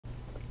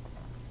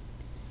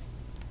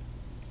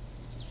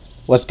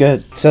What's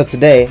good? So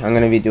today I'm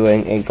going to be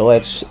doing a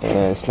glitch in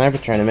a sniper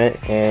tournament,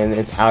 and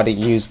it's how to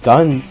use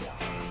guns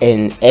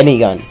in any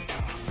gun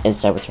in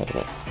sniper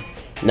tournament.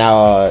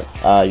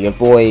 Now, your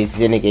boy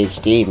Zinnig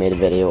HD made a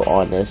video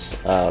on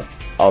this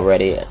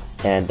already,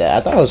 and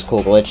I thought it was a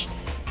cool glitch.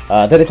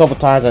 Did it a couple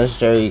times. I'll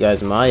show you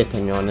guys my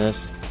opinion on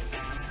this.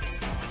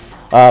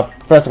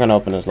 First I'm going to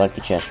open this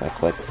lucky chest right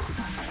quick.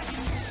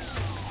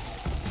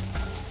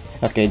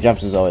 Okay,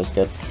 jumps is always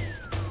good.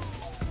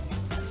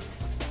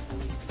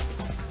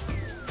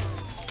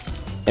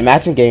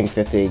 Imagine getting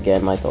 50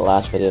 again like the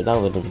last video. That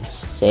would be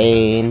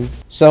insane.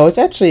 So it's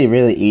actually a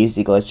really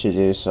easy glitch to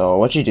do. So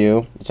what you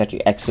do is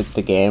actually exit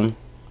the game.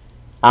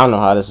 I don't know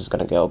how this is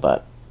going to go,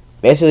 but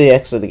basically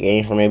exit the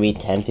game for maybe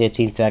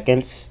 10-15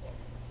 seconds.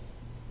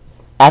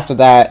 After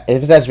that,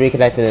 if it says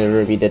reconnected in the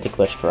room, you did the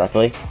glitch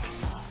correctly.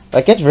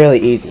 Like, it's really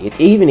easy. It's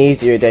even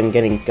easier than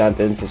getting gunned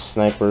into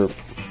sniper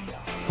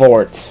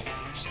forts.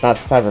 Not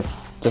sniper,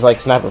 just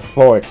like sniper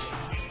forts.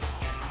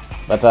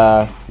 But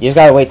you just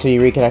gotta wait till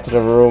you reconnect to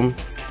the room.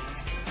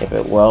 If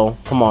it will,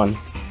 come on.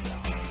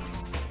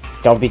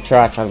 Don't be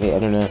trash on the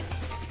internet.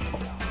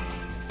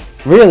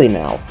 Really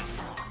now?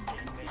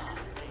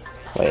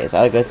 Wait, is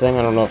that a good thing?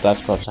 I don't know if that's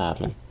supposed to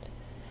happen.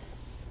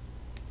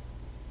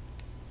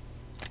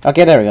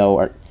 Okay, there we go.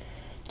 Work.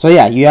 So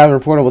yeah, you have a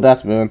reportable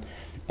death moon,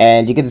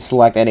 and you get to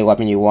select any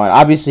weapon you want.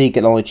 Obviously, you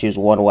can only choose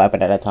one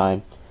weapon at a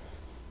time.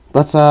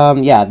 But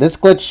yeah, this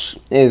glitch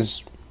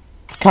is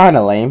kind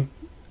of lame.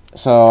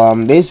 So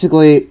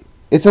basically,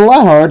 it's a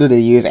lot harder to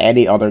use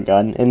any other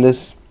gun in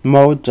this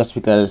mode, just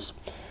because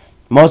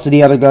most of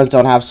the other guns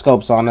don't have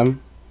scopes on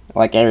them,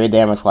 like area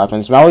damage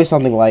weapons. Probably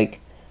something like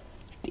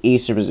the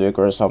Easter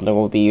Bazooka or something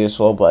would be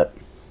useful, but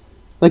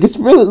like it's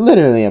really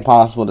literally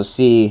impossible to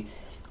see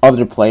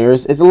other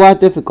players. It's a lot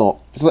difficult.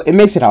 It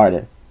makes it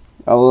harder,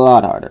 a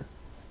lot harder.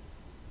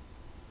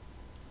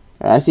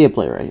 I see a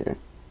player right here,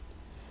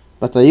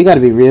 but you got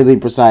to be really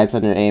precise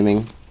on your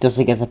aiming just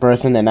to get the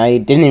person. And I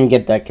didn't even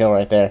get that kill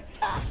right there.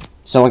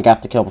 Someone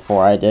got the kill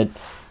before I did.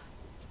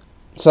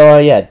 So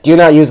yeah, do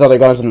not use other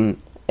guns in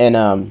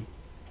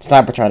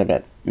sniper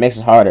tournament. It makes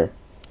it harder.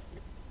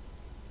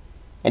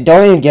 And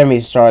don't even get me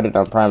started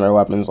on primary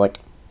weapons. Like,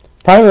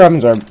 primary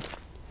weapons are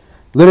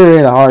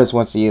literally the hardest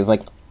ones to use.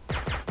 Like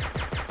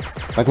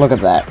look at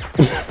that.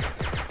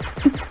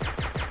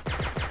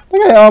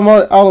 Look at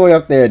all the way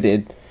up there,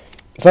 dude.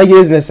 It's like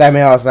using a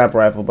semi-auto sniper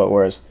rifle, but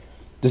worse.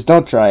 Just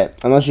don't try it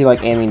unless you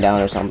like aiming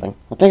down or something.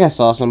 I think I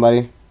saw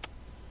somebody.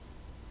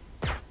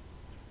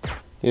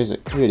 Here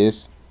it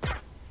is.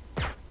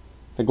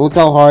 Like, look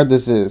how hard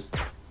this is.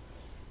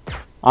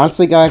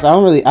 Honestly, guys, I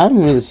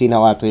haven't really seen a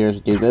lot of players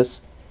do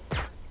this.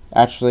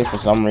 Actually, for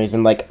some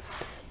reason, like,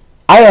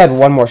 I had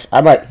one more.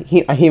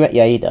 He died.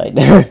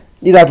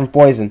 He died from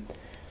poison.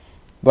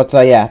 But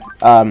yeah,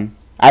 I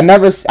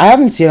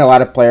haven't seen a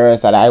lot of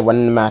players that I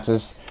win in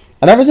matches.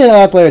 I've never seen a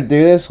lot of players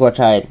do this, which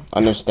I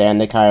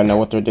understand. They kind of know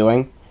what they're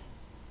doing.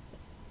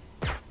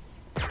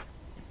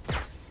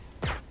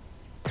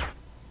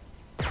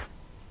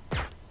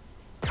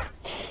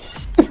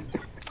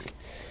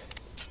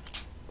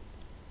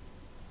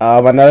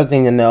 Another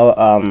thing to know,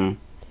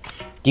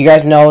 do you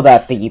guys know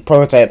that the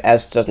Prototype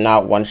S does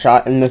not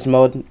one-shot in this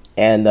mode?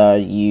 And,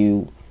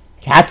 you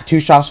have to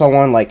two-shot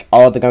someone, like,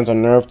 all of the guns are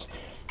nerfed.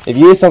 If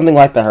you use something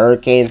like the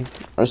Hurricane,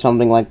 or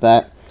something like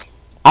that,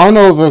 I don't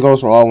know if it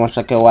goes for all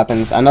one-shot kill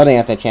weapons. I know the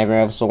anti-champion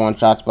also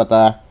one-shots, but,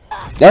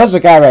 there was a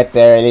guy right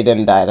there, and he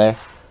didn't die there.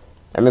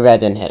 Or maybe I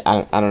didn't hit,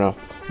 I don't know.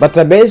 But,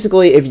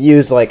 basically, if you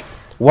use, like,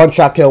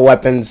 one-shot kill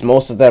weapons,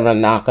 most of them are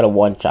not gonna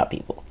one-shot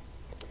people.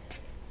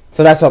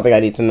 So that's something I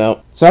need to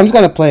know. So I'm just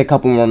going to play a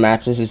couple more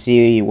matches to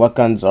see what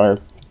guns are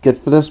good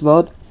for this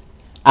mode.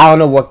 I don't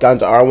know what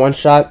guns are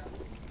one-shot.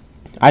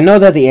 I know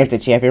that the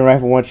anti-champion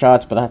rifle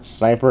one-shots, but that's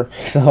sniper.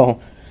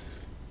 So,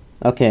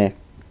 okay.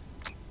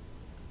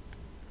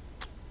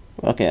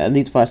 Okay, I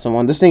need to find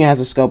someone. This thing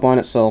has a scope on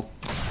it, so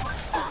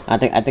I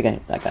think I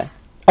hit that guy.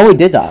 Oh, he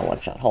did die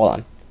one-shot. Hold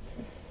on.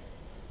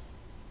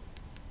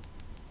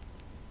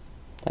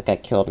 That guy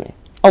killed me.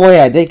 Oh, wait,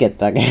 I did get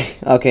that guy.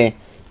 Okay.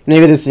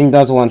 Maybe this thing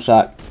does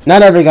one-shot.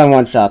 Not every gun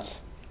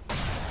one-shots.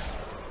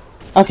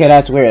 Okay,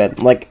 that's weird.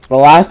 Like, the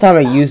last time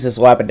I used this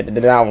weapon, it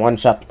did not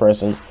one-shot the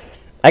person.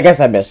 I guess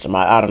I missed him.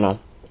 I don't know.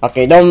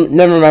 Okay,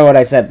 never mind what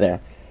I said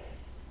there.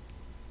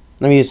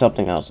 Let me use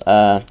something else.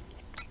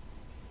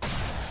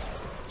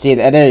 See,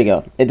 there you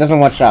go. It doesn't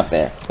one-shot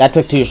there. That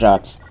took 2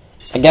 shots.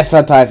 I guess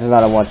sometimes it's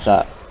not a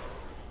one-shot.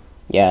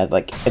 Yeah,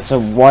 like, it's a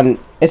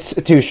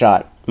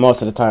 2-shot.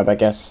 Most of the time, I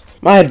guess.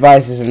 My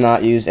advice is to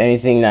not use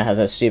anything that has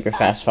a super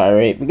fast fire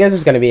rate, because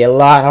it's going to be a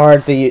lot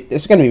hard to use.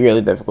 It's going to be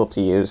really difficult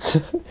to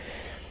use.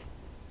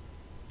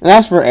 And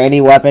as for any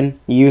weapon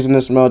you use in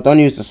this mode, don't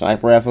use the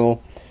sniper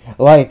rifle.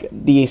 Like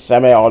the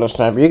semi-auto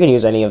sniper, you can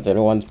use any of the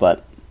other ones,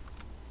 but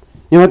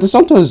you know what, just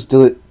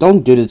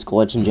don't do this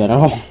glitch in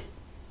general.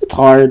 It's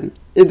hard.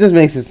 It just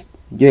makes this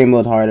game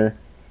mode harder.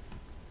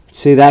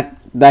 See, that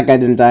guy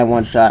didn't die in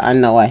one shot. I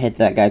know I hit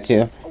that guy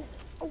too.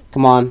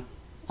 Come on.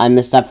 I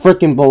missed that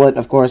freaking bullet.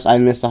 Of course, I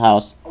missed the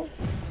house.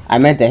 I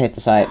meant to hit the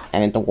side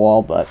and hit the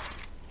wall, but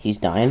he's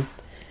dying.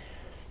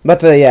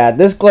 But yeah,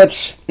 this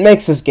glitch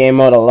makes this game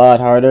mode a lot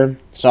harder,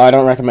 so I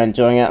don't recommend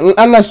doing it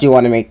unless you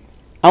want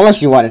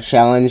to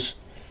challenge.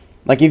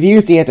 Like if you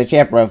use the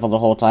anti-champ rifle the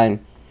whole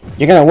time,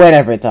 you're gonna win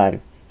every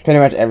time, pretty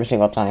much every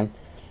single time.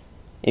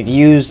 If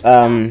you use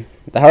the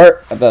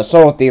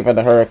Soul Thief or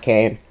the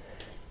Hurricane,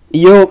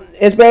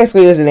 it's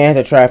basically just an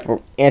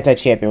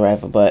anti-champion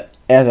rifle, but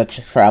it has a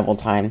travel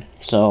time.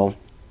 So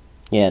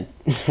yeah,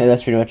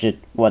 that's pretty much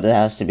what it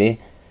has to be.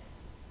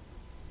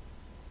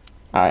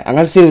 Alright, I'm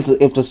gonna see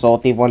if the Soul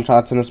Thief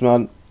one-shots in this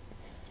mode.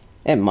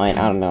 It might,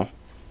 I don't know.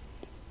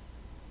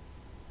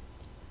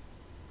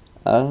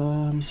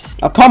 Oh,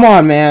 come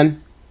on,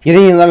 man! You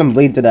didn't even let him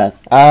bleed to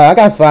death. I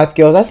got 5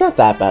 kills. That's not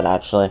that bad,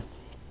 actually.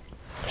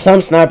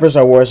 Some snipers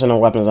are worse than the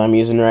weapons I'm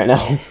using right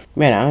now.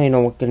 Man, I don't even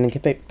know what gun to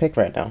pick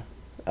right now.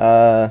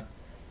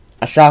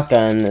 A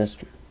shotgun is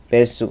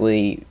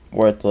basically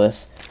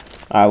worthless.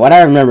 What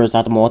I remember is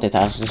not the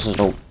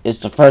multitask. It's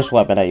the first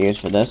weapon I used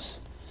for this.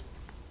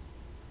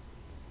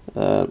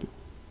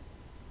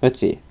 Let's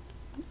see.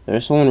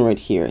 There's one right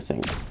here, I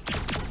think.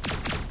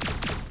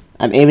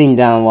 I'm aiming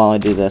down while I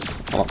do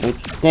this. Oh,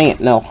 dang it,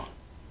 no.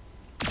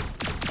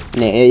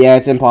 Yeah,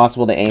 it's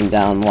impossible to aim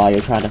down while you're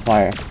trying to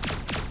fire.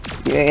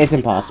 It's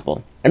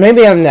impossible. And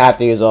maybe I'm gonna have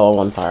to use all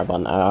one fire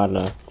button. I don't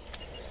know.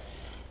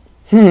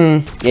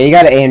 Yeah, you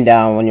gotta aim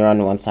down when you're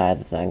on one side of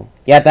the thing.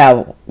 You have to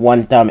have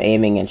one thumb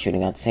aiming and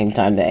shooting at the same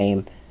time to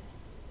aim,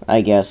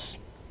 I guess.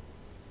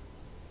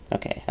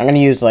 Okay, I'm gonna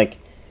use, like,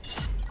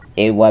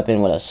 a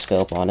weapon with a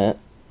scope on it.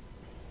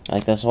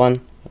 Like this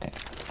one. Okay.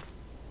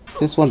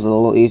 This one's a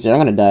little easier. I'm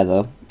gonna die,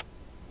 though.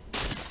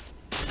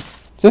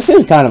 So this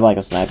seems kind of like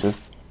a sniper.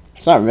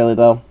 It's not really,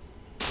 though.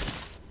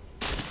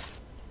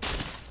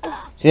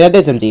 See, I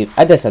did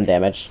some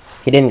damage.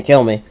 He didn't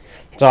kill me.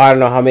 So I don't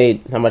know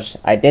how much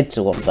I did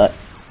to him, but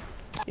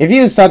if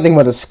you use something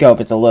with a scope,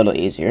 it's a little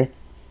easier.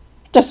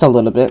 Just a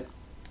little bit.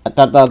 I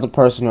thought that was the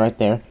person right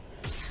there.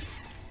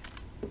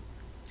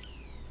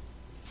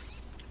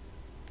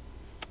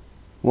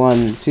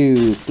 1,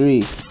 2,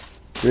 3,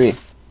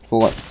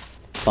 4,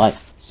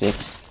 5,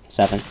 6,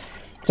 7.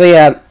 So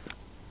yeah,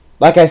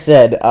 like I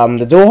said,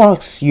 the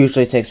Dualhawks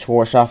usually takes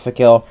 4 shots to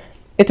kill.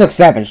 It took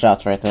 7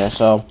 shots right there,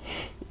 so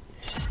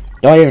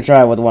don't even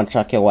try it with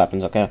one-shot kill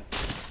weapons, okay?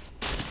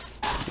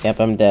 Yep,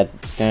 I'm dead.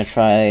 Gonna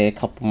try a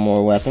couple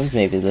more weapons,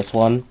 maybe this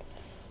one.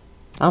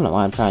 I don't know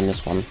why I'm trying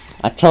this one.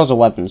 I chose a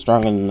weapon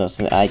stronger than this,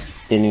 and I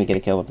didn't even get a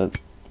kill with it.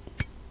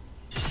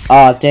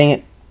 Aw, dang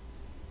it.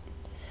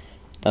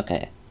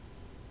 Okay.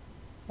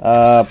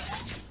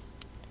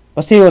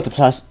 Let's see what the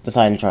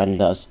Poseidon Trident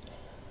does.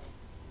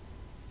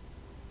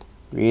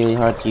 Really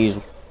hard to use.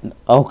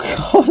 Oh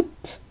god.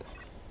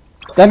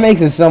 That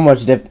makes it so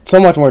much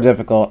more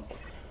difficult.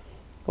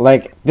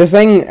 Like, this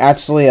thing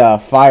actually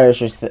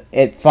fires.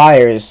 It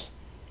fires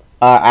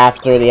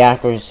after the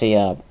accuracy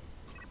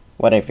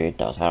whatever it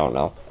does. I don't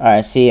know.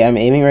 Alright, see, I'm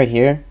aiming right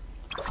here,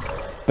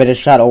 but it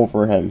shot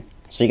over him.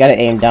 So you gotta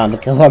aim down to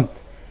kill him.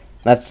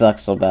 That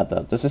sucks so bad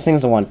though. This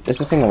thing a one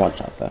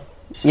shot though.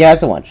 Yeah,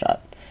 it's a one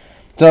shot.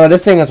 So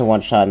this thing is a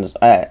one shot. And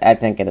I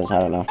think it is. I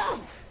don't know.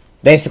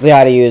 Basically,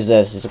 how to use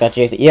this is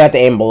you have to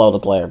aim below the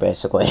player,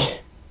 basically.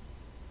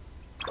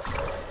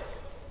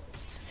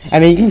 I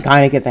mean, you can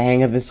kind of get the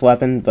hang of this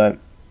weapon, but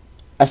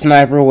a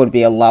sniper would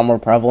be a lot more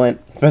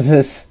prevalent for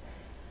this.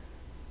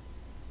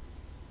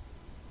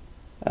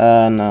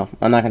 No,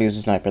 I'm not gonna use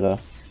a sniper though.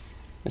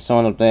 There's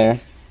someone up there.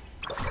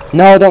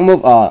 No, don't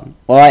move. Oh,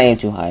 well, I aim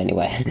too high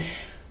anyway.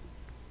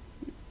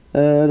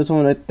 There's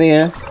someone right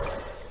there.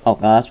 Oh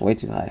god, that's way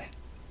too high.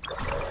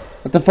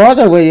 But the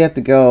farther away you have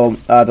to go,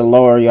 the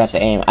lower you have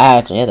to aim. I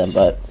actually hit him,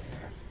 but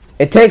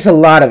it takes a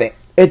lot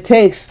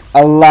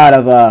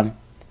of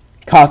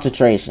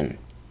concentration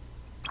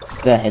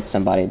to hit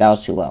somebody. That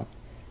was too low.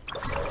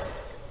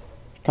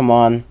 Come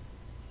on.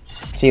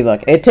 See,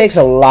 look, it takes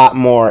a lot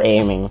more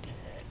aiming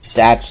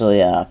to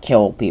actually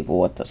kill people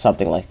with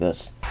something like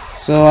this.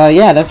 So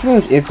yeah, that's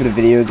pretty much it for the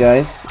video,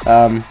 guys.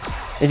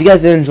 If you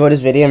guys did enjoy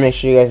this video, make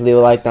sure you guys leave a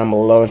like down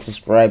below and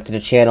subscribe to the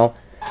channel.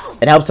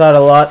 It helps out a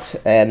lot,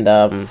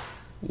 and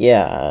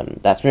yeah,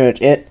 that's pretty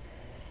much it.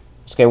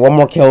 Let's get one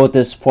more kill with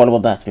this portable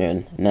death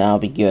moon, and then I'll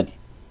be good.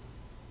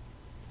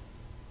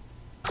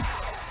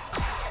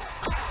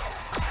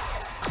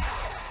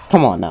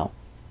 Come on now.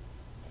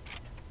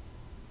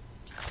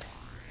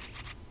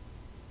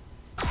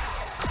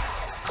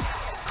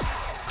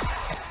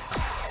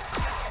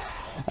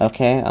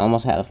 Okay, I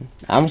almost have him.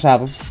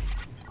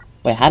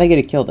 Wait, how did I get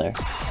a kill there?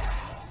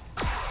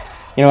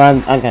 You know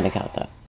what, I'm gonna count that.